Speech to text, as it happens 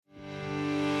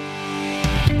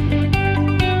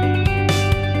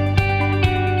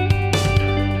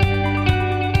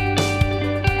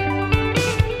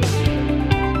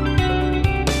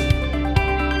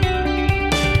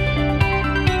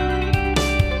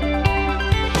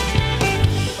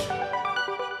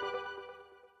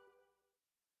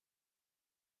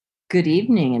Good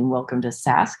evening and welcome to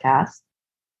SassCast.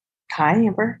 Hi,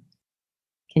 Amber.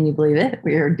 Can you believe it?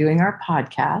 We are doing our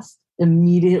podcast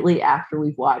immediately after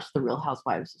we've watched The Real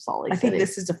Housewives of Salt Lake City. I think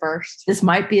this is a first. This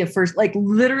might be a first, like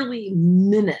literally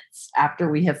minutes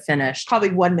after we have finished.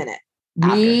 Probably 1 minute.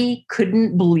 We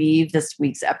couldn't believe this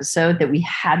week's episode that we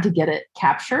had to get it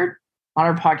captured on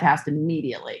our podcast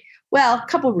immediately. Well, a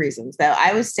couple of reasons, though.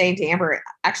 I was saying to Amber,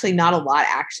 actually, not a lot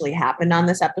actually happened on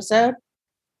this episode.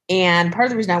 And part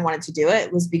of the reason I wanted to do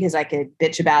it was because I could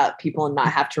bitch about people and not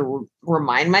have to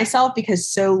remind myself because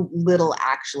so little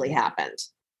actually happened.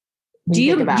 Do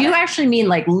you actually mean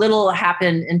like little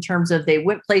happened in terms of they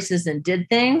went places and did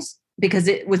things? Because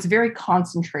it was very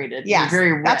concentrated. Yeah,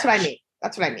 very rich. That's what I mean.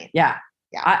 That's what I mean. Yeah.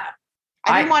 Yeah.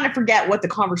 I didn't want to forget what the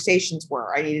conversations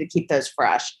were. I needed to keep those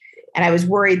fresh. And I was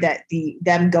worried that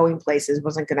them going places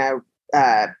wasn't going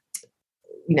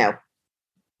to,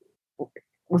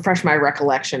 refresh my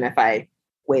recollection if I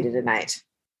waited a night.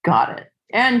 Got it.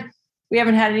 And we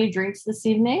haven't had any drinks this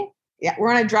evening. Yeah,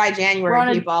 we're on a dry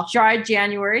January, people. Dry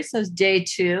January, so it's day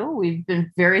 2. We've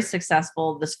been very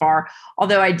successful this far.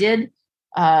 Although I did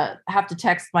have to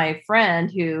text my friend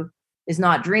who is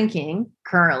not drinking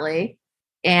currently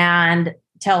and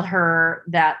tell her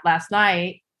that last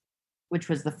night, which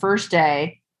was the first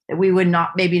day, that we would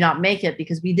maybe not make it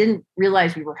because we didn't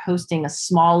realize we were hosting a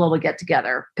small little get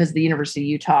together because the University of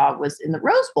Utah was in the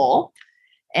Rose Bowl.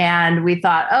 And we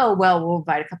thought, oh, well, we'll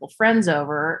invite a couple of friends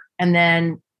over. And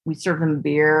then we served them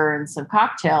beer and some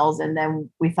cocktails. And then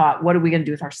we thought, what are we going to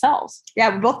do with ourselves?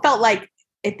 Yeah, we both felt like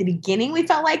at the beginning, we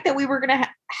felt like that we were going to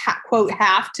quote,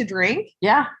 have to drink.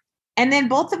 Yeah. And then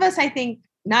both of us, I think,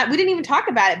 we didn't even talk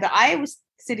about it, but I was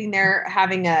sitting there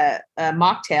having a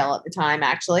mocktail at the time,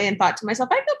 actually, and thought to myself,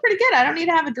 I feel pretty good. I don't need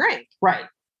to have a drink. Right.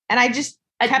 And I just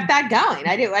kept that going.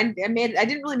 I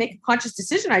didn't really make a conscious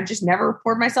decision. I just never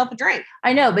poured myself a drink.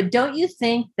 I know, but don't you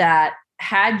think that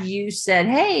had you said,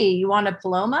 hey, you want a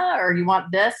Paloma or you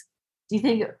want this? Do you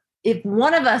think if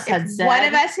one of us had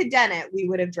done it, we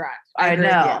would have drunk. I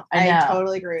know. I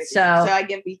totally agree with you. So I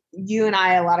give you and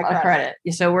I a lot of credit.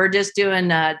 So we're just doing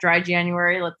dry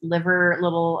January, liver,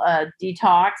 little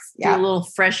detox, do a little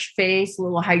fresh face, a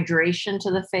little hydration to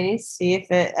the face. See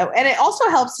if it, and it also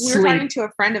helps. We were talking to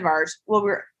a friend of ours.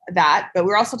 Well, but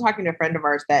we're also talking to a friend of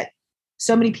ours that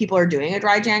so many people are doing a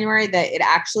dry January that it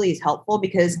actually is helpful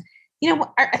because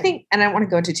I think, and I don't want to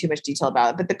go into too much detail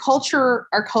about it, but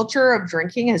our culture of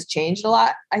drinking has changed a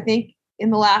lot, I think,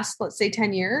 in the last, let's say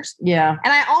 10 years. Yeah.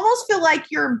 And I almost feel like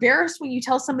you're embarrassed when you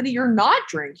tell somebody you're not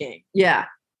drinking. Yeah.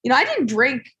 I didn't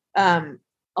drink a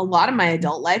lot of my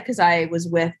adult life because I was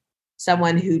with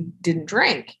someone who didn't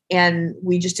drink and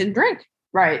we just didn't drink.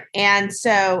 Right. And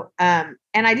so, and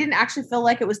I didn't actually feel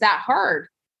like it was that hard,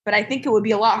 but I think it would be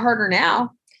a lot harder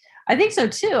now. I think so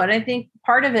too. And I think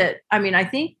part of it, I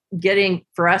think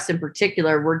for us in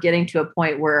particular, we're getting to a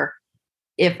point where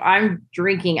if I'm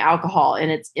drinking alcohol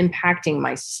and it's impacting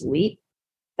my sleep,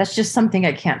 that's just something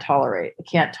I can't tolerate. I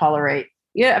can't tolerate.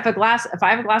 Yeah. If I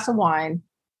have a glass of wine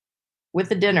with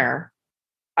the dinner,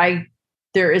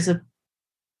 there is a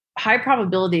high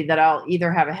probability that I'll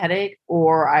either have a headache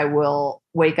or I will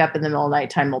wake up in the middle of the night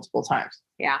time multiple times.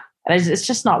 Yeah. And it's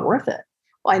just not worth it.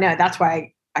 Well, I know that's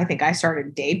why I think I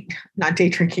started not day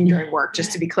drinking during work,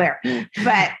 just to be clear,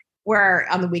 but where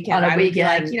on the weekend, I would be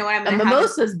like, you know what, a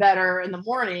mimosa's better in the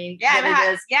morning.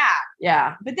 Yeah.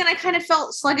 Yeah. But then I kind of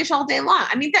felt sluggish all day long.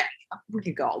 I mean, we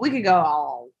could go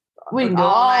all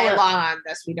night long on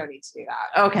this. We don't need to do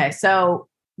that. Okay. So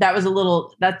that was a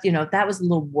little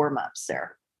warm up, Sarah.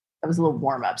 That was a little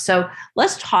warm up. So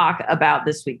let's talk about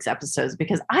this week's episodes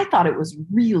because I thought it was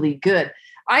really good.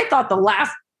 I thought the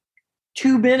last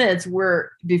 2 minutes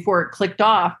before it clicked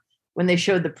off when they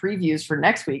showed the previews for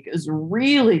next week. It was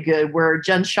really good where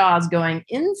Jen Shah is going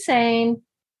insane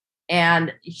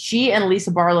and she and Lisa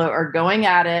Barlow are going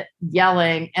at it,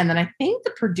 yelling. And then I think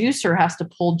the producer has to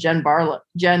pull Jen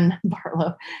Shah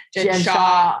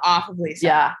off of Lisa.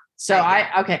 Yeah. So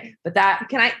but that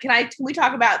can we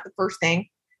talk about the first thing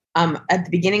at the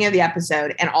beginning of the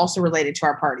episode and also related to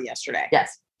our party yesterday?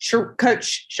 Yes.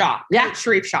 Coach Shah. Yeah. Coach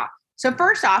Sharif Shah. So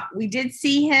first off, we did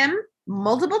see him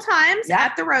multiple times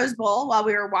at the Rose Bowl while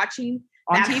we were watching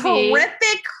that TV.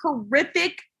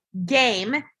 horrific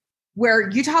game where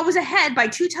Utah was ahead by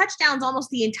 2 touchdowns almost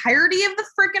the entirety of the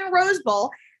freaking Rose Bowl,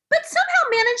 but somehow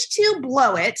managed to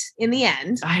blow it in the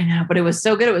end. I know, but it was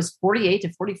so good. It was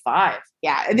 48-45.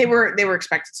 Yeah, they were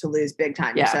expected to lose big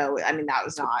time. Yeah. So, that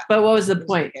was not. But what was the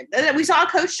point? We saw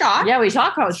Coach Shah. Yeah, we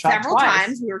saw Coach Shah several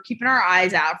times. We were keeping our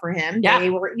eyes out for him. Yeah. They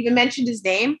even mentioned his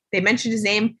name. They mentioned his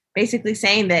name basically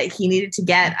saying that he needed to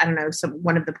get,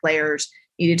 one of the players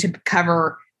needed to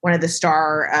cover one of the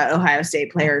star Ohio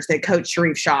State players that Coach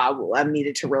Sharif Shaw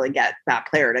needed to really get that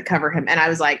player to cover him. And I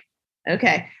was like,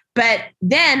 okay. But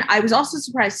then I was also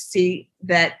surprised to see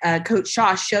that Coach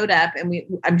Shaw showed up, and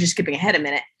I'm just skipping ahead a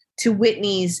minute, to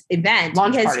Whitney's event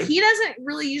because party. He doesn't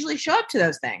really usually show up to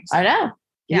those things. I know.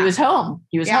 He was home.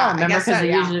 Remember, because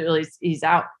usually he's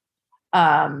out.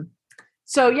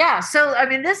 So, I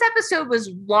mean, this episode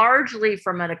was largely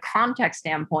from a context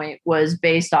standpoint was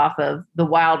based off of the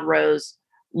Wild Rose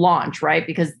launch, right?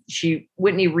 Because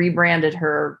Whitney rebranded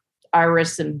her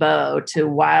Iris and Beau to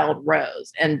Wild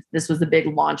Rose. And this was the big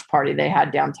launch party they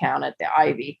had downtown at the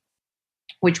Ivy,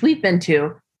 which we've been to.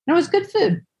 And it was good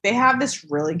food. They have this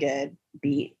really good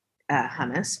beet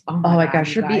hummus. Oh my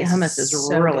gosh, your beet hummus is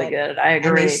so really good. I agree.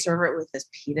 And they serve it with this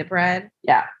pita bread.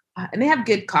 Yeah. And they have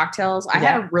good cocktails. I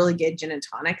had a really good gin and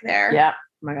tonic there. Yeah.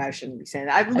 Oh my God, I shouldn't be saying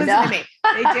that. Listen to me.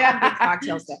 They do have good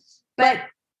cocktails there. But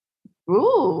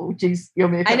ooh, geez,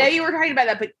 I know you were talking about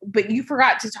that, but you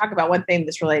forgot to talk about one thing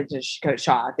that's related to Coach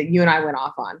Shaw that you and I went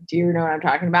off on. Do you know what I'm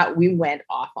talking about? We went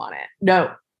off on it.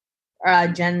 No.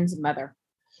 Jen's mother.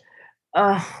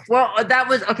 Well, that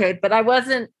was okay, but I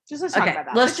wasn't. Let's talk about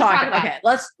that. Let's talk about it.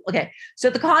 Okay. So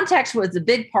the context was the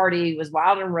big party was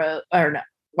Wild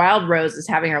Rose is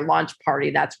having her launch party.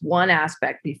 That's one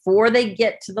aspect. Before they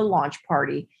get to the launch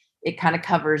party, it kind of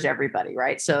covers everybody,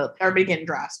 right? So everybody getting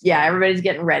dressed. Yeah, everybody's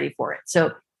getting ready for it.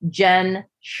 So Jen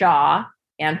Shaw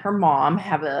and her mom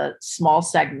have a small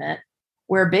segment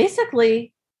where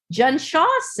basically Jen Shaw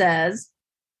says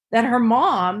that her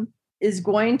mom is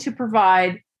going to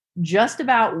provide just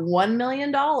about $1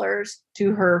 million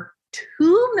to her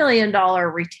 $2 million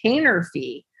retainer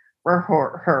fee for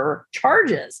her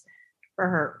charges. For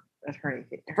her attorney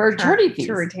fee. For attorney fees.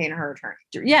 To retain her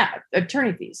attorney. Yeah,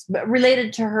 attorney fees, but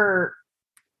related to her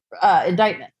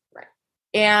indictment. Right.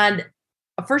 And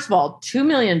first of all, $2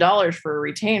 million for a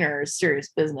retainer is serious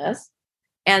business.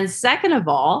 And second of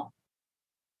all,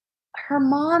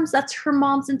 that's her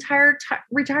mom's entire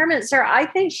retirement. Sarah, I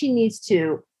think she needs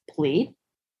to plead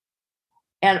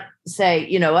and say,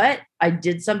 you know what? I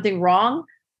did something wrong.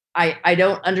 I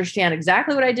don't understand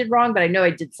exactly what I did wrong, but I know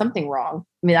I did something wrong.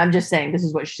 I mean, I'm just saying this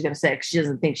is what she's going to say because she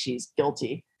doesn't think she's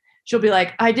guilty. She'll be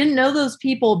like, I didn't know those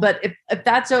people, but if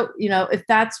that's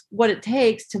what it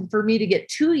takes for me to get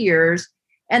 2 years,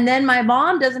 and then my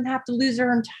mom doesn't have to lose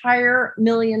her entire $1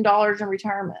 million in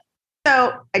retirement.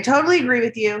 So I totally agree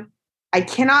with you. I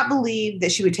cannot believe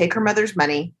that she would take her mother's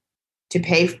money to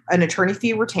pay an attorney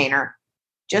fee retainer.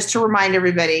 Just to remind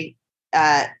everybody,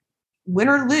 win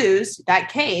or lose that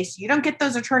case, you don't get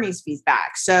those attorney's fees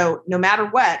back. So no matter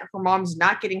what, her mom's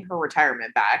not getting her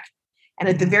retirement back. And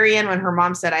at the very end, when her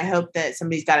mom said, I hope that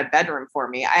somebody's got a bedroom for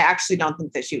me, I actually don't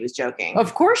think that she was joking.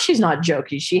 Of course she's not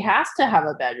joking. She has to have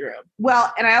a bedroom.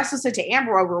 Well, and I also said to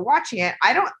Amber while we were watching it,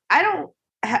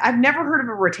 I've never heard of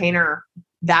a retainer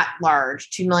that large,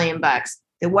 $2 million that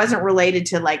wasn't related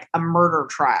to like a murder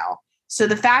trial. So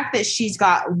the fact that she's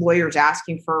got lawyers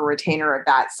asking for a retainer of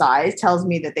that size tells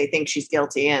me that they think she's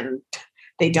guilty and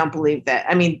they don't believe that.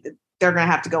 I mean, they're going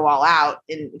to have to go all out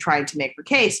in trying to make her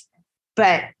case.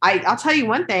 But I'll tell you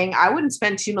one thing, I wouldn't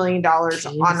spend $2 million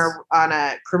on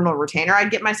a criminal retainer. I'd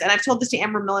get and I've told this to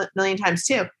Amber a million times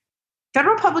too.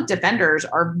 Federal public defenders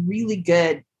are really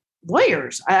good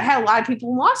lawyers. I had a lot of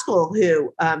people in law school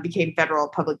who became federal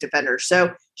public defenders.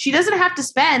 So she doesn't have to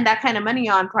spend that kind of money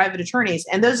on private attorneys.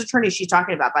 And those attorneys she's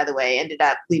talking about, by the way, ended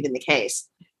up leaving the case,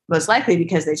 most likely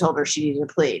because they told her she needed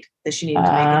to plead, that she needed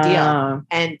to make a deal,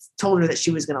 and told her that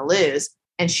she was going to lose.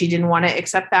 And she didn't want to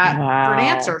accept that for an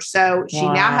answer. So she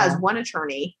now has one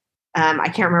attorney. I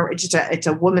can't remember. It's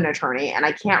a woman attorney, and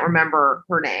I can't remember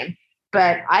her name.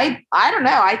 But I don't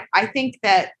know. I think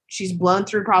that she's blown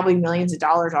through probably millions of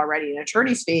dollars already in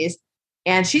attorney's fees,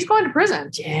 and she's going to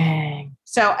prison. Dang.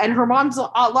 So, and her mom's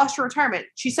lost her retirement.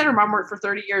 She said her mom worked for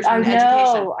 30 years in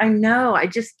education. I know.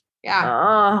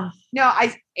 No,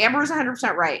 Amber's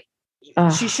 100% right.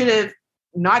 She should have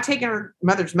not taken her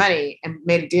mother's money and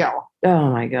made a deal.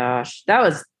 Oh my gosh. That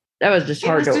was just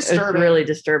hard to, it was really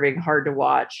disturbing, hard to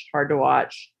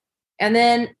watch. And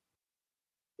then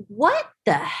what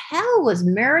the hell was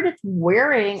Meredith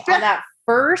wearing on that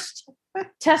first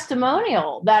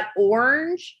testimonial? That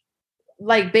orange,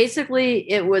 like basically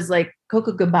it was like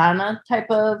Copacabana type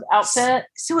of outfit.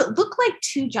 So it looked like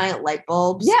two giant light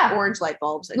bulbs, orange light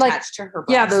bulbs attached to her breast.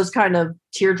 Yeah, those kind of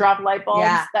teardrop light bulbs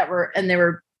they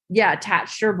were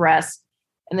attached to her breast.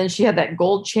 And then she had that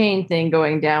gold chain thing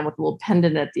going down with a little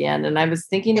pendant at the end. And I was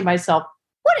thinking to myself,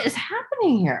 what is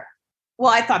happening here?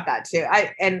 Well, I thought that too.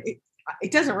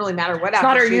 It doesn't really matter what. It's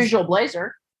not her usual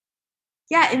blazer.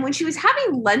 Yeah, and when she was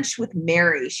having lunch with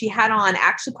Mary, she had on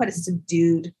actually quite a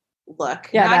subdued look.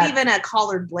 Yeah, not even a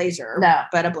collared blazer,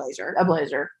 but a blazer. A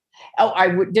blazer. Oh, I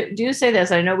would do say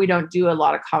this. I know we don't do a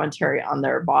lot of commentary on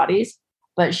their bodies,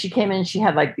 but she came in, she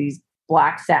had like these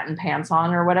black satin pants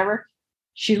on or whatever.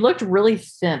 She looked really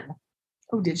thin.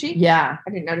 Oh, did she? Yeah. I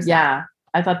didn't notice that. Yeah.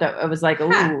 I thought that it was like,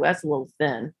 ooh, that's a little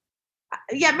thin.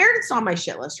 Yeah, Meredith's on my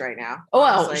shit list right now.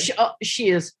 Oh, she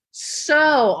is so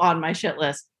on my shit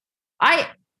list. I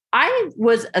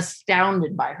was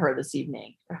astounded by her this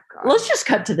evening. Oh, let's just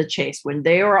cut to the chase when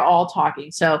they were all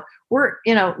talking. So we're,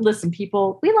 listen,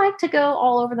 people, we like to go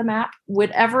all over the map.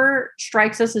 Whatever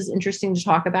strikes us as interesting to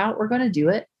talk about, we're going to do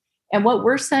it. And what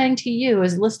we're saying to you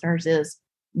as listeners is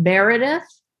Meredith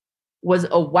was a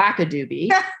wackadoobie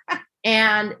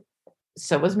and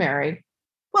so was Mary.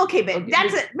 Well, okay, but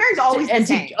that's it. Mary's always the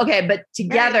same. But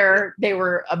together they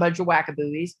were a bunch of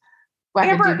wackadoobies.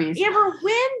 Amber,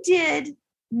 when did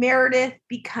Meredith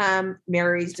become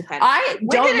Mary's defender? I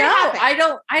don't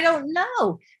know. I don't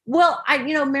know. Well,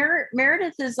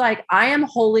 Meredith is like, I am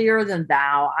holier than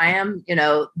thou. I am,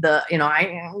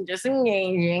 I am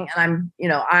disengaging, and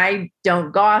I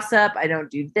don't gossip. I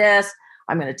don't do this.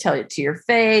 I'm going to tell you to your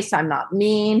face. I'm not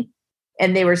mean.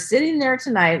 And they were sitting there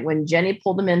tonight when Jenny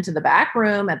pulled them into the back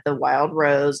room at the Wild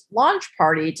Rose launch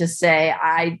party to say,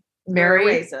 Mary,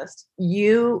 racist.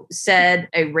 You said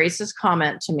a racist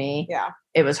comment to me. Yeah.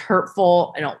 It was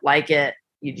hurtful. I don't like it.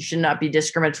 You should not be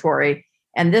discriminatory.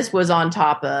 And this was on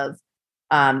top of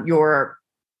your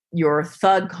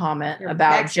thug comment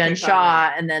about Mexican Jen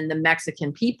Shaw and then the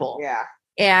Mexican people. Yeah.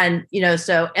 And,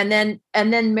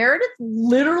 and then Meredith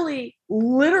literally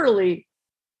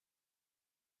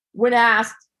when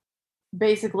asked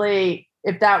basically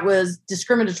if that was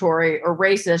discriminatory or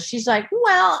racist, she's like,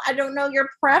 well, I don't know your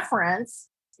preference.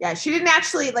 Yeah. She didn't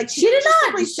actually she did not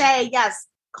simply say, yes,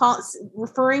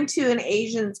 referring to an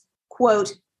Asian's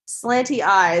quote, slanty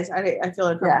eyes. I feel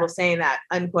uncomfortable saying that,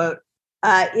 unquote,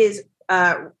 is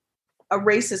a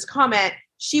racist comment.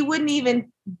 She wouldn't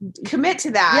even commit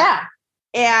to that. Yeah.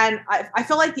 And I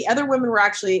feel like the other women were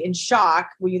actually in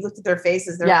shock when you looked at their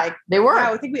faces. They're like, they were.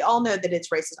 Wow, I think we all know that it's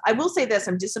racist. I will say this.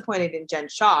 I'm disappointed in Jen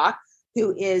Shaw,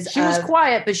 who is... She was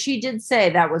quiet, but she did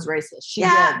say that was racist. She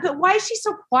did. But why is she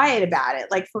so quiet about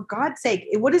it? Like, for God's sake,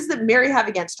 what does the Mary have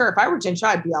against her? If I were Jen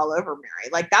Shaw, I'd be all over Mary.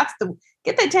 Like,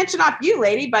 get the attention off you,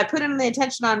 lady, by putting the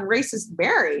attention on racist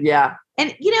Mary. Yeah.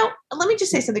 And, let me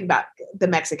just say something about the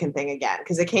Mexican thing again,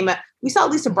 because it came up. We saw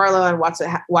Lisa Barlow on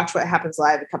Watch What Happens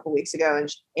Live a couple of weeks ago,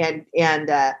 and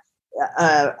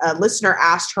a listener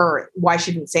asked her why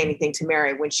she didn't say anything to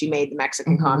Mary when she made the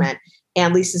Mexican comment.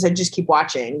 And Lisa said, just keep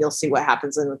watching. You'll see what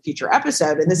happens in a future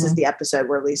episode. And this is the episode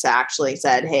where Lisa actually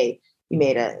said, hey, you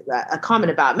made a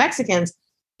comment about Mexicans.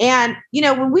 And,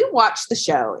 when we watched the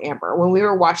show, Amber, when we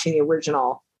were watching the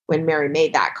original, when Mary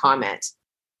made that comment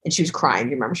and she was crying,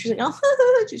 you remember? She was like,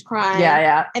 oh, she's crying.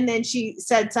 Yeah. And then she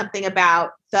said something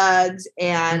about thugs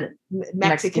and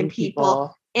Mexican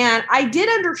people. And I did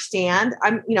understand,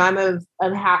 I'm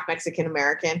half Mexican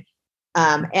American.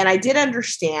 And I did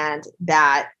understand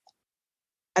that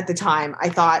at the time. I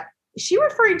thought, is she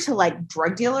referring to like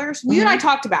drug dealers? You and I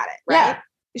talked about it, right? Yeah.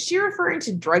 Is she referring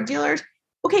to drug dealers?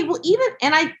 Okay, well,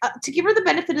 to give her the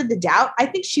benefit of the doubt, I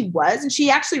think she was, and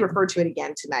she actually referred to it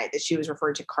again tonight, that she was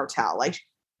referring to cartel.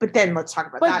 But then let's talk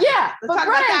about that. Yeah. Let's talk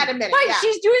about that in a minute. Right. Yeah.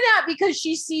 She's doing that because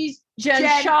she sees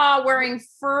Jen Shaw wearing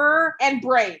fur and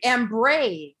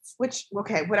braids. Which,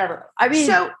 okay, whatever. I mean,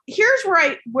 so here's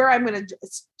where I'm going to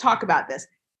talk about this.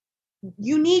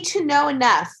 You need to know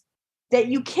enough that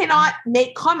you cannot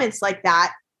make comments like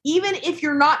that, even if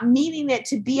you're not meaning it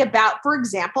to be about, for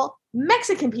example,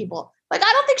 Mexican people. I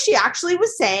don't think she actually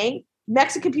was saying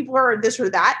Mexican people are this or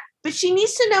that, but she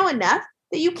needs to know enough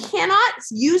that you cannot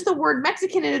use the word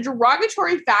Mexican in a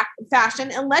derogatory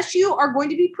fashion unless you are going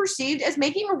to be perceived as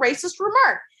making a racist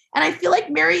remark. And I feel like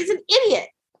Mary is an idiot.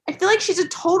 I feel like she's a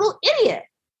total idiot.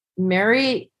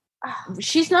 Mary,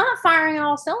 she's not firing on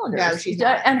all cylinders. No, she's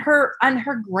not. And her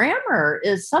grammar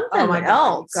is something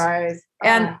else, guys.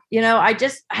 And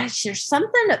there's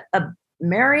something of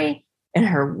Mary and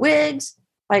her wigs.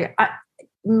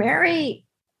 Mary.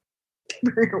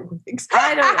 Wigs.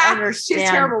 I don't understand. She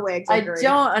has terrible wigs. I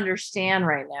don't understand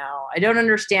right now. I don't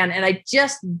understand. And I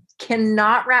just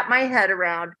cannot wrap my head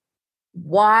around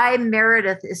why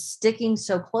Meredith is sticking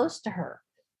so close to her.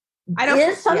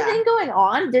 Is something going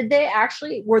on?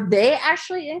 Were they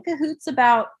actually in cahoots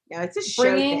about? No, it's a show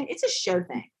thing. It's a show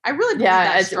thing. I really believe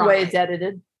it's the way it's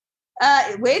edited.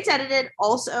 Way it's edited.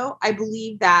 Also, I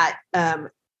believe that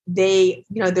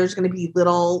there's going to be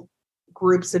little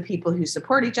groups of people who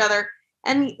support each other.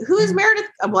 And who is Meredith?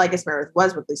 Well, I guess Meredith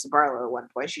was with Lisa Barlow at one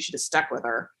point. She should have stuck with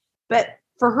her. But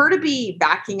for her to be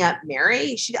backing up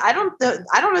Mary, I don't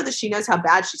know that she knows how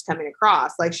bad she's coming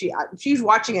across. Like she's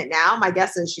watching it now. My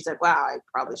guess is she's like, wow, I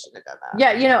probably shouldn't have done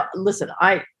that. Yeah, listen,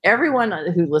 everyone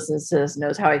who listens to this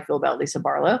knows how I feel about Lisa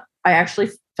Barlow. I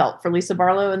actually felt for Lisa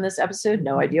Barlow in this episode.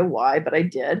 No idea why, but I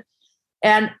did.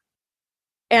 And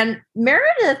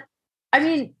Meredith, I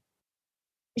mean,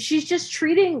 she's just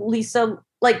treating Lisa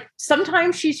like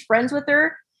sometimes she's friends with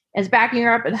her and is backing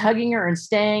her up and hugging her and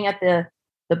staying at the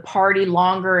party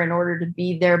longer in order to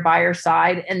be there by her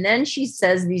side. And then she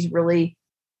says these really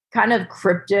kind of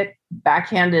cryptic,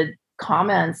 backhanded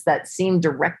comments that seem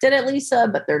directed at Lisa,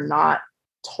 but they're not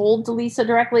told to Lisa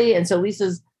directly. And so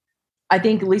I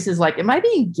think Lisa's like, am I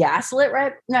being gaslit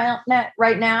right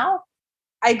now?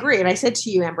 I agree. And I said to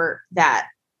you, Amber, that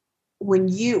when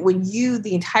you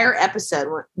the entire episode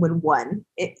while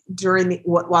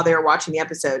they were watching the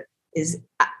episode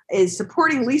is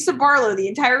supporting Lisa Barlow the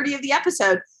entirety of the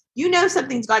episode,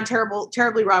 something's gone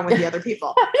terribly wrong with the other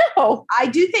people. I know. I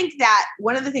do think that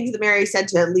one of the things that Mary said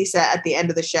to Lisa at the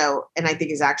end of the show, and I think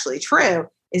is actually true,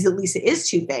 is that Lisa is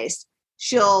two-faced.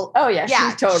 She's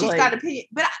got opinion.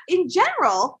 But in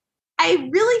general, I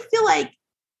really feel like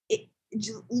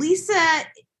Lisa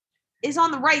is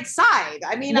on the right side.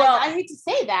 I mean, I hate to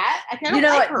say that. I kind of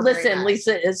like her. Listen,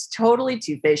 Lisa is totally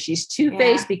two-faced. She's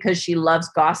two-faced because she loves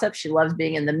gossip. She loves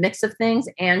being in the mix of things,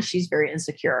 and she's very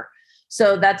insecure.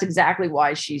 So that's exactly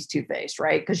why she's two-faced,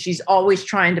 right? Because she's always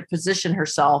trying to position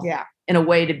herself in a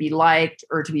way to be liked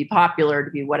or to be popular,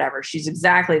 to be whatever. She's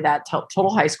exactly that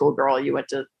total high school girl you went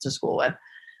to school with,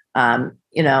 and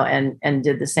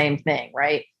did the same thing,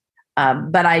 right?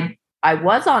 But I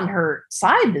was on her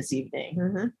side this evening.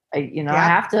 Mm-hmm. I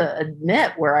have to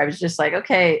admit where I was just like,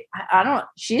 okay,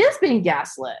 she is being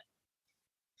gaslit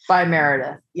by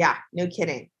Meredith. Yeah, no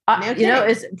kidding. Kidding.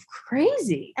 It's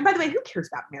crazy. And by the way, who cares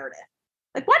about Meredith?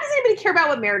 Like, why does anybody care about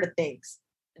what Meredith thinks?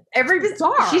 It's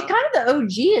bizarre. She's kind of the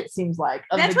OG, it seems like.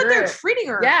 That's what they're treating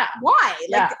her. Yeah. Why?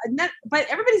 But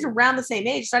everybody's around the same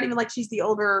age. It's not even like she's the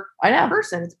older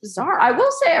person. It's bizarre. I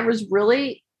will say I was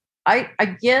really,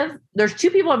 there's two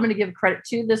people I'm going to give credit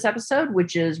to this episode,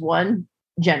 which is one,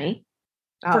 Jenny,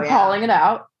 for calling it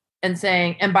out and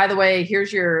saying, and by the way,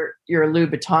 here's your Louis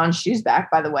Vuitton shoes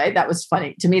back, by the way. That was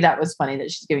funny. To me, that was funny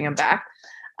that she's giving them back.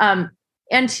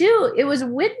 And two, it was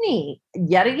Whitney,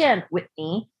 yet again,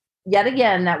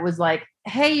 that was like,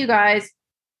 hey, you guys,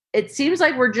 it seems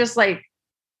like we're just like,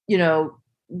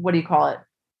 what do you call it?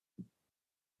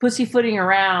 Pussyfooting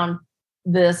around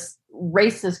this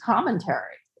racist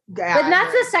commentary. Yeah, but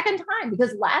that's the second time,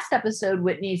 because last episode,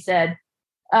 Whitney said,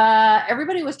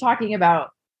 everybody was talking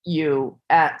about you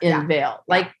in Vail.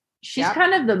 Like she's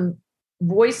kind of the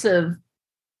voice of,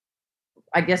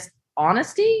 I guess,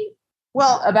 honesty.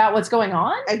 Well, about what's going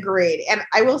on. Agreed. And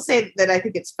I will say that I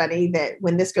think it's funny that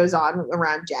when this goes on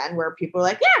around Jen, where people are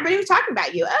like, yeah, everybody was talking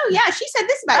about you. Oh yeah, she said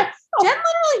this about you. Jen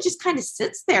literally just kind of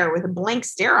sits there with a blank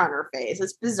stare on her face.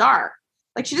 It's bizarre.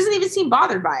 Like she doesn't even seem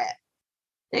bothered by it.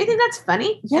 Do you think that's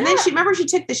funny? Yeah. And then she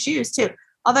took the shoes too.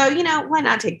 Although, why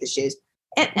not take the shoes?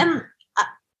 And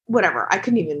whatever. I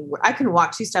couldn't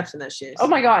walk 2 steps in those shoes. Oh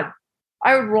my God.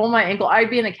 I would roll my ankle. I'd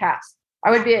be in a cast.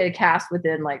 I would be in a cast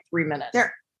within like 3 minutes.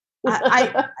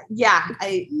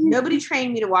 Nobody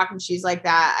trained me to walk in shoes like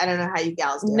that. I don't know how you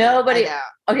gals do Nobody.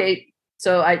 Okay.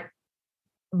 So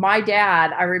my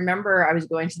dad, I remember I was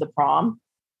going to the prom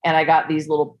and I got these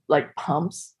little like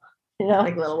pumps,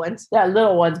 like little ones. Yeah,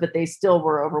 little ones, but they still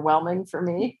were overwhelming for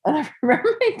me. And I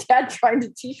remember my dad trying to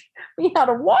teach me how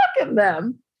to walk in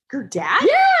them. Your dad?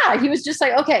 Yeah. He was just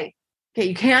like, okay,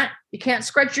 you can't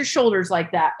scrunch your shoulders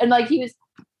like that. And like he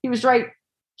was right.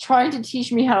 Trying to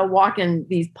teach me how to walk in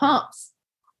these pumps.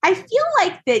 I feel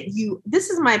like this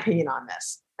is my opinion on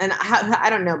this, and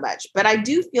I don't know much, but I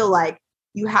do feel like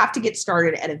you have to get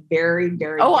started at a very,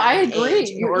 very young I agree. age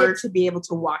in order to be able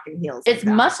to walk in heels. It's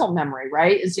muscle memory,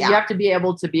 right? So you have to be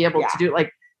able to do it.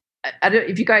 Like, I don't,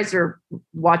 if you guys are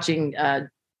watching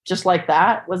Just Like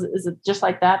That, is it Just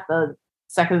Like That? The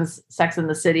Sex in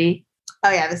the City.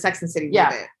 Oh yeah, the Sex and the City. Yeah,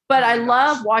 movie. but I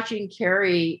love watching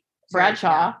Carrie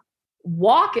Bradshaw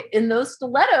walk in those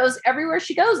stilettos everywhere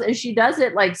she goes, and she does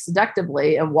it like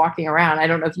seductively and walking around. I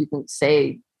don't know if you can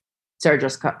say Sarah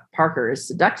Jessica Parker is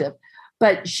seductive,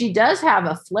 but she does have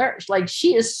a flourish. Like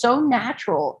she is so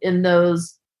natural in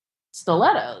those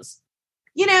stilettos.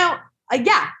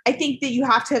 I think that you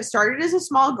have to have started as a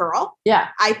small girl. Yeah.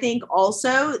 I think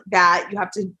also that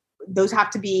those have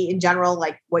to be in general,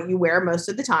 like what you wear most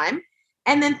of the time.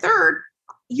 And then third,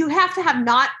 you have to have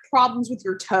not problems with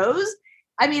your toes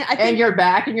I mean, I think, and your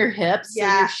back and your hips and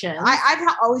your shins. I've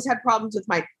always had problems with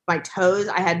my toes.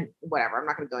 I had whatever. I'm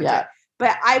not going to go into it.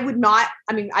 But I would not.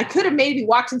 I mean, I could have maybe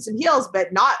walked in some heels,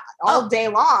 but not all day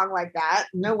long like that.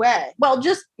 No way. Well,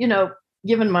 just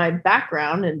given my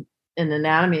background in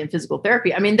anatomy and physical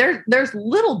therapy, I mean, there's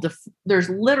literal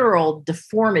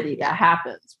deformity that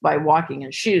happens by walking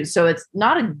in shoes. So it's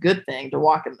not a good thing to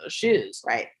walk in those shoes,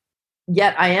 right?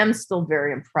 Yet I am still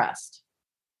very impressed.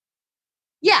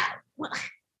 Yeah. Well,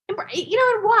 and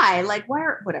why? Like,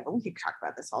 whatever. We could talk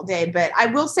about this all day, but I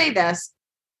will say this.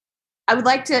 I would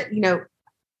like to,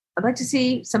 I'd like to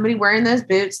see somebody wearing those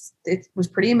boots. It was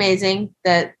pretty amazing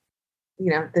that,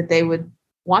 that they would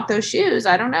want those shoes.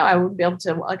 I don't know. I wouldn't be able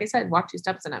to, like I said, walk 2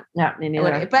 steps in them. Yeah, me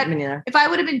neither. But me neither. If I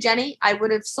would have been Jenny, I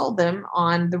would have sold them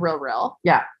on the Real.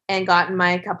 Yeah. And gotten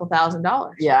my couple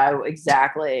 $1,000. Yeah,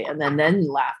 exactly. And then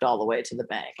laughed all the way to the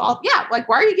bank. Yeah. Like,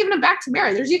 why are you giving them back to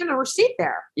Mary? There's even a receipt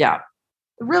there. Yeah.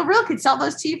 The Real could sell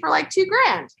those to you for like $2,000. Oh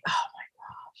my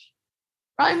gosh.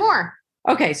 Probably more.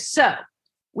 Okay. So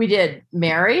we did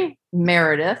Mary,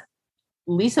 Meredith,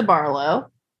 Lisa Barlow,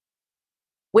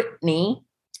 Whitney.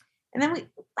 And then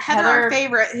Heather, our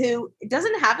favorite, who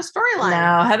doesn't have a storyline.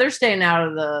 No, Heather's staying out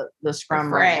of the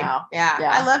scrum right now. Yeah.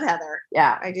 I love Heather.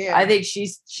 Yeah, I do. I think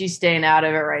she's staying out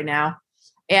of it right now.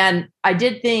 And I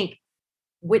did think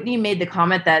Whitney made the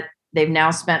comment that they've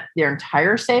now spent their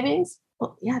entire savings.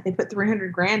 Well, yeah, they put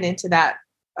 $300,000 into that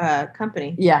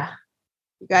company. Yeah,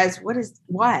 you guys,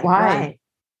 why?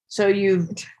 So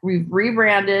we've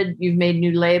rebranded. You've made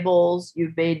new labels.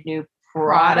 You've made new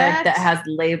product that has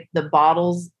the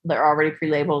bottles. They're already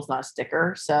pre-labeled, not a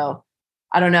sticker. So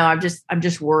I don't know. I'm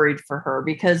just worried for her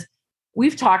because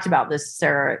we've talked about this,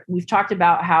 Sarah. We've talked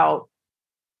about how,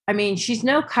 I mean, she's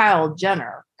no Kylie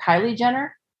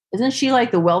Jenner. Isn't she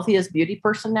like the wealthiest beauty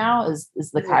person now? Is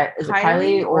it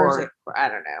Kylie or is it, I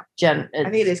don't know. Jen? I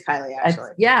think it is Kylie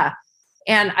actually. Yeah.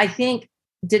 And I think,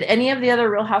 did any of the other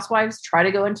Real Housewives try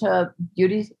to go into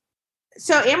beauty?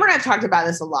 So Amber and I've talked about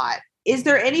this a lot. Is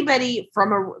there anybody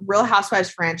from a Real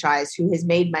Housewives franchise who has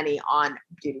made money on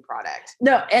beauty product?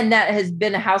 No, and that has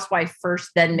been a housewife first,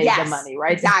 then made the money,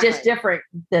 right? Exactly. It's just different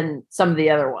than some of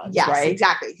the other ones, right?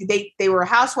 Exactly. They were a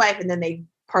housewife and then they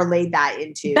parlayed that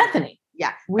into Bethany.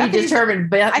 Yeah. We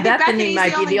determined Bethany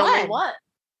might be the only one.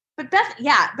 But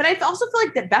but I also feel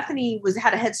like that Bethany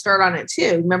had a head start on it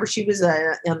too. Remember, she was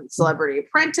a Celebrity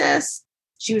Apprentice.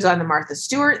 She was on the Martha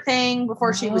Stewart thing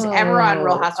before she was ever on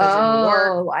Real Housewives of New York.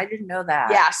 Oh, I didn't know that.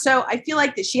 Yeah, so I feel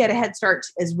like that she had a head start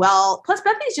as well. Plus,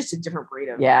 Bethany's just a different breed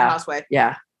of housewife.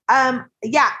 Yeah. I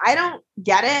don't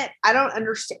get it. I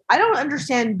don't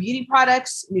understand beauty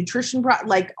products, nutrition,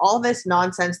 like all this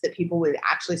nonsense that people would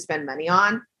actually spend money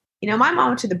on. My mom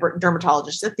went to the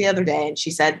dermatologist the other day and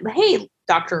she said, "Hey,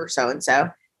 Dr. So-and-so,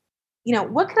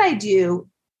 what could I do?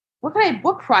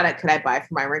 What product could I buy for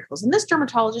my wrinkles?" And this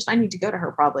dermatologist, I need to go to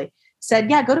her probably,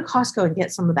 said, "Yeah, go to Costco and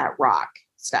get some of that rock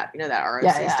stuff. That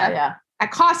RHOSLC stuff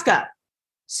at Costco."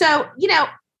 So,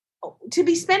 to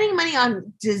be spending money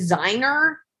on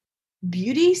designer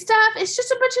beauty stuff, it's just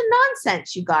a bunch of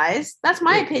nonsense, you guys. That's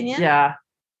my opinion. Yeah.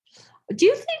 Do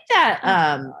you think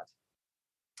that,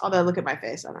 although look at my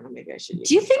face, I don't know, maybe I should.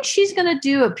 Do you think she's going to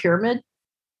do a pyramid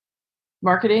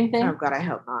marketing thing? Oh God, I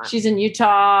hope not. She's in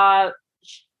Utah.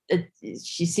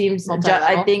 She seems,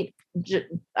 I think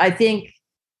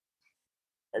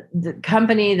the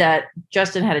company that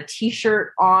Justin had a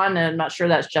t-shirt on, and I'm not sure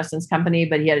that's Justin's company,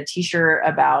 but he had a t-shirt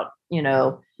about,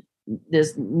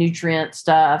 this nutrient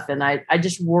stuff. And I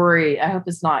just worry, I hope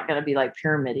it's not going to be like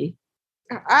pyramid-y.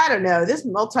 I don't know. This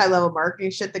multi-level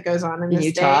marketing shit that goes on in this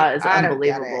Utah state, is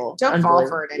unbelievable. Don't fall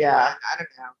for it. Anyone. Yeah. I don't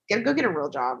know. Go get a real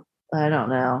job. I don't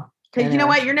know. Because you know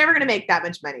what? You're never going to make that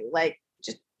much money. Like,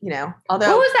 just, although.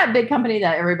 What was that big company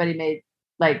that everybody made?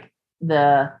 Like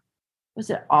was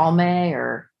it Almay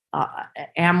or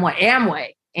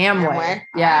Amway?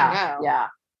 Yeah. Yeah.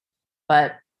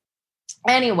 But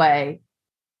anyway,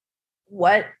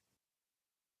 what?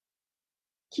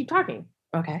 Keep talking.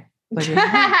 Okay. So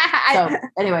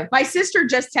anyway, my sister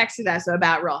just texted us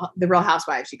about the Real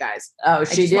Housewives, you guys. Oh,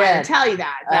 she did. I wanted to tell you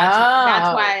that.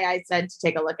 That's why I said to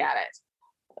take a look at it.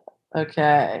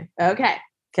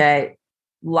 Okay.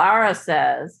 Laura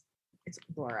says, it's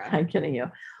Laura. I'm kidding you.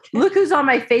 Look who's on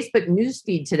my Facebook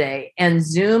newsfeed today and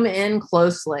zoom in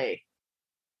closely.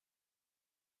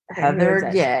 Heather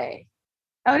Gay.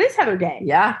 Oh, it is Heather Gay.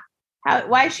 Yeah.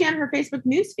 Why is she on her Facebook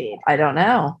newsfeed? I don't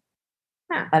know.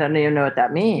 Huh. I don't even know what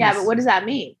that means. Yeah, but what does that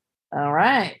mean? All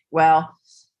right. Well,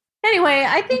 anyway,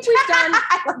 I think we've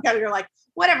done. You're like,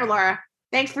 whatever, Laura.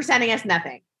 Thanks for sending us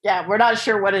nothing. Yeah, we're not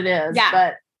sure what it is.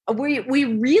 Yeah. But we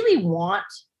really want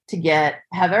to get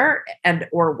Heather and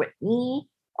or Whitney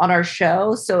on our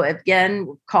show. So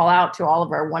again, call out to all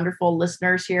of our wonderful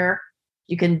listeners here.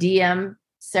 You can DM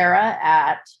Sarah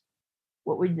at,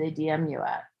 what would they DM you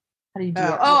at? How do you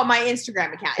DM? My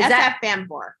Instagram account.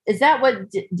 SFFam4. Is that what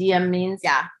DM means?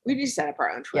 Yeah. We need to set up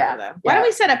our own Twitter though. Why don't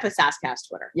we set up a Sasscast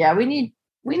Twitter? Yeah, we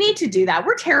need to do that.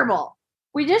 We're terrible.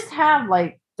 We just have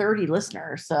like 30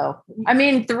 listeners. So, I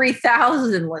mean,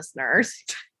 3,000 listeners.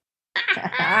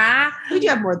 We do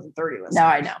have more than 30 listeners. No,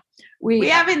 I know. We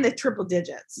have in the triple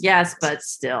digits. Yes, but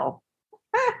still.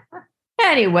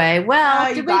 Anyway,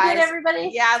 well, did we get everybody?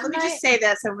 Yeah, let me just say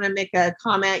this. I'm going to make a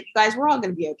comment. You guys, we're all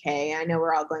going to be okay. I know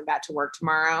we're all going back to work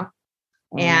tomorrow.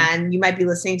 And you might be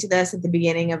listening to this at the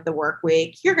beginning of the work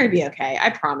week. You're going to be okay. I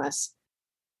promise.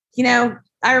 You know,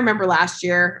 I remember last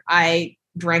year I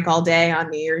drank all day on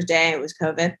New Year's Day. It was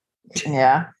COVID.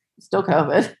 Yeah, still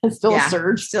COVID. It's still a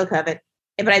surge. Still COVID.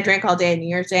 But I drank all day on New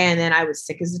Year's Day, and then I was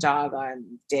sick as a dog on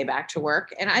day back to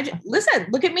work. And listen,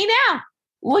 look at me now.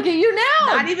 Look at you now.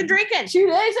 Not even drinking. 2 days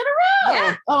in a row.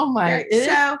 Yeah. Oh my.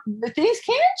 So things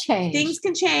can change. Things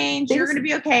can change. You're going to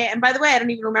be okay. And by the way, I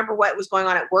don't even remember what was going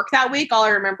on at work that week. All I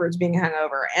remember is being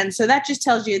hungover. And so that just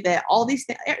tells you that all these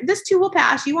things, this too will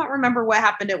pass. You won't remember what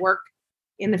happened at work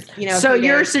in the, So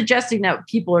you're suggesting that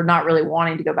people are not really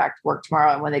wanting to go back to work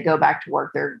tomorrow. And when they go back to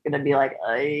work, they're going to be like,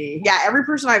 yeah, every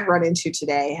person I've run into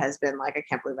today has been like, I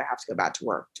can't believe I have to go back to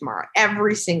work tomorrow.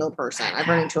 Every single person. I've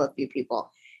run into a few people.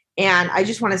 And I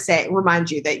just want to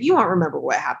remind you that you won't remember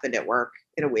what happened at work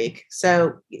in a week.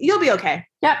 So you'll be okay.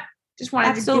 Yep. Just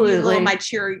wanted to give you a little my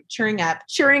cheering up.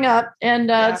 Cheering up.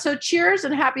 And so cheers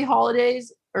and happy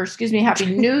holidays, or excuse me, happy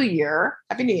New Year.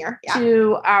 Happy New Year. Yeah.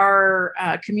 To our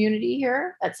community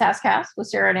here at Sasscast with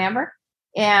Sarah and Amber.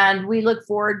 And we look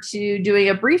forward to doing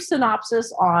a brief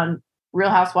synopsis on Real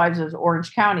Housewives of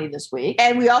Orange County this week.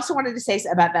 And we also wanted to say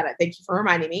about that. Thank you for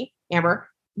reminding me, Amber.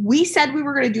 We said we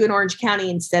were going to do an Orange County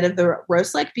instead of the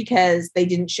RHOSLC because they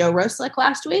didn't show RHOSLC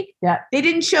last week. Yeah. They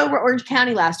didn't show Orange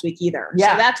County last week either.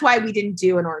 Yeah. So that's why we didn't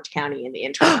do an Orange County in the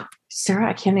interim. Sarah,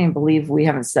 I can't even believe we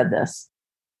haven't said this.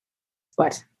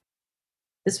 What?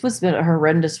 This was been a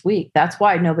horrendous week. That's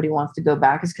why nobody wants to go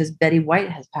back, is because Betty White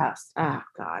has passed. Oh,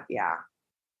 God. Yeah.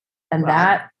 And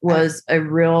that was a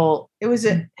real... It was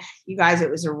a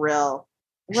real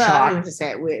shock. I don't have to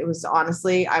say it. It was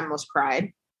honestly, I almost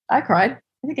cried. I cried.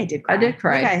 I think I did cry. I did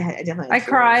cry. I definitely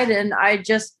cried, and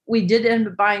we did end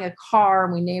up buying a car,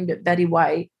 and we named it Betty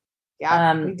White.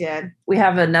 Yeah, we did. We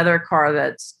have another car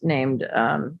that's named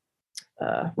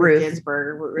Ruth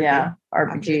Ginsburg. Yeah,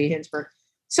 RPG. Ginsburg.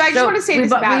 So I just want to say this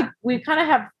about... We kind of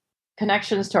have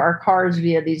connections to our cars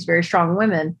via these very strong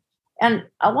women. And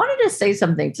I wanted to say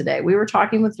something today. We were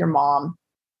talking with your mom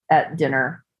at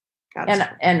dinner.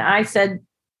 And I said,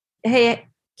 hey,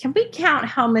 can we count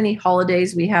how many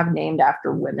holidays we have named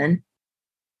after women?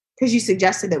 Because you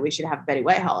suggested that we should have a Betty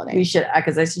White holiday. We should,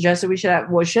 because I suggested we should have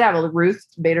a Ruth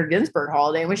Bader Ginsburg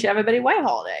holiday, and we should have a Betty White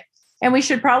holiday. And we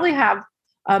should probably have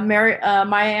a Maya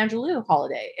Angelou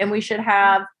holiday. And we should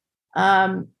have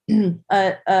a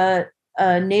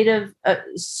Native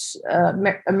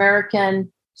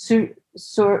American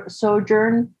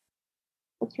Sojourn.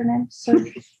 What's her name? I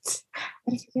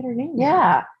forget her name.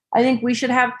 Yeah, I think we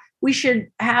should have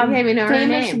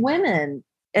famous women,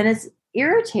 and it's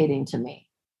irritating to me.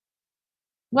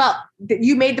 Well,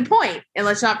 you made the point, and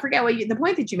let's not forget the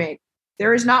point that you made.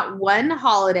 There is not one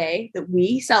holiday that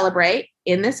we celebrate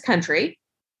in this country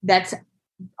that's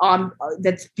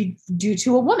due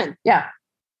to a woman. Yeah,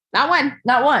 not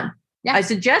one. Yeah. I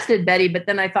suggested Betty, but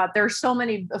then I thought there's so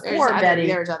many before Betty.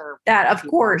 There's other that, of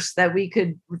course, that we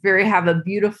could have a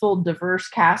beautiful, diverse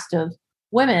cast of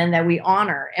women that we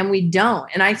honor, and we don't.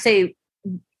 And I say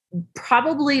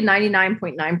probably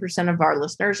 99.9% of our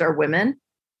listeners are women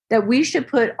that we should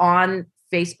put on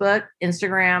Facebook,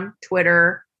 Instagram,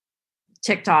 Twitter,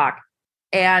 TikTok,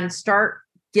 and start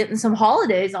getting some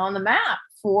holidays on the map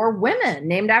for women,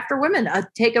 named after women.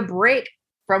 Take a break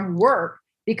from work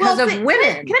because of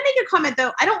women. Can I make a comment,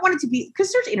 though? I don't want it to be,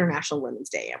 because there's International Women's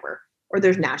Day, Amber, or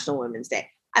there's National Women's Day.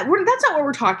 That's not what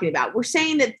we're talking about. We're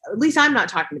saying that, at least I'm not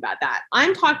talking about that.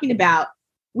 I'm talking about,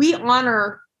 we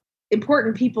honor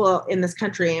important people in this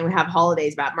country, and we have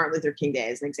holidays about Martin Luther King Day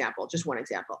as an example, just one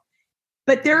example.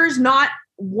 But there is not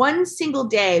one single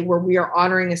day where we are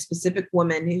honoring a specific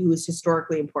woman who is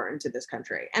historically important to this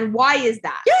country. And why is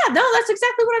that? Yeah, no, that's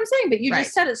exactly what I'm saying. But you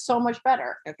just said it so much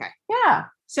better. Okay. Yeah.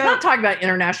 So I'm not talking about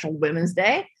International Women's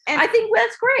Day. And I think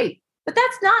that's great. But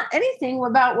that's not anything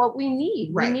about what we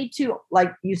need. Right. We need to,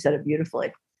 like you said it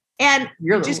beautifully. And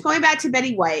just going back to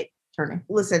Betty White. Turning.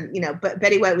 Listen, but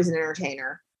Betty White was an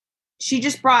entertainer. she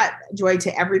just brought joy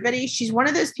to everybody. She's one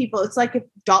of those people. It's like if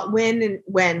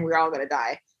when we're all going to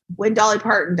die, when Dolly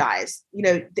Parton dies, you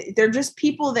know, they're just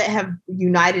people that have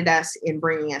united us in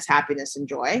bringing us happiness and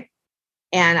joy.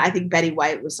 And I think Betty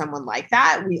White was someone like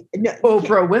that.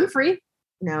 Oprah Winfrey.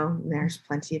 No, there's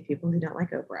plenty of people who don't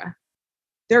like Oprah.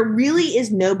 There really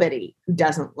is nobody who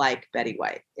doesn't like Betty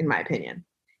White, in my opinion.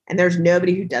 And there's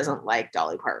nobody who doesn't like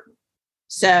Dolly Parton.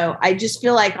 So I just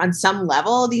feel like on some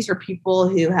level, these are people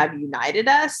who have united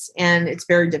us, and it's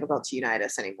very difficult to unite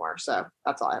us anymore. So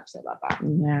that's all I have to say about that.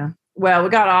 Yeah. Well, we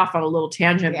got off on a little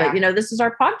tangent, but this is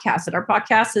our podcast, and our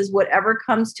podcast is whatever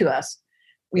comes to us.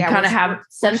 We kind of have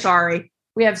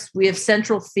we have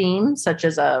central themes such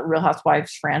as a Real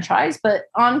Housewives franchise, but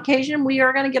on occasion we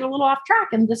are going to get a little off track,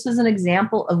 and this is an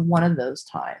example of one of those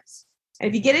times. And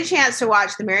if you get a chance to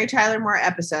watch the Mary Tyler Moore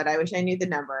episode, I wish I knew the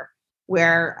number,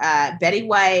 where Betty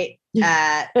White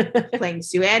playing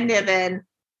Sue Ann Niven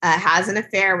has an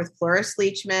affair with Cloris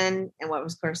Leachman. And what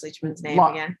was Cloris Leachman's name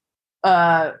again?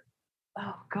 Oh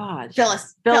God,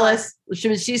 Phyllis.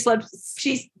 She's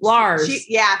Lars.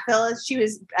 Phyllis. She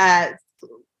was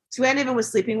Sue Ann Niven was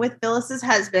sleeping with Phyllis's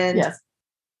husband. Yes.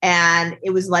 And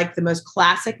it was like the most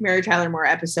classic Mary Tyler Moore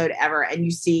episode ever. And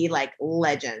you see like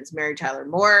legends, Mary Tyler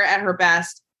Moore at her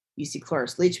best. You see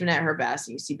Cloris Leachman at her best.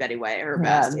 And you see Betty White at her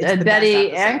best. And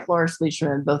Betty and Cloris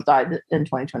Leachman both died in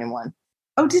 2021.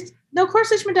 Oh,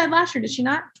 Cloris Leachman died last year, did she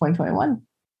not? 2021.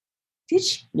 Did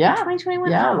she? Yeah.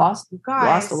 2021? Yeah, lost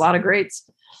a lot of greats.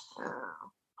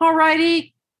 All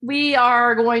righty. We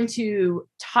are going to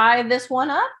tie this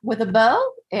one up with a bow.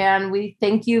 And we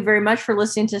thank you very much for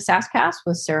listening to SassCast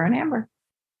with Sarah and Amber.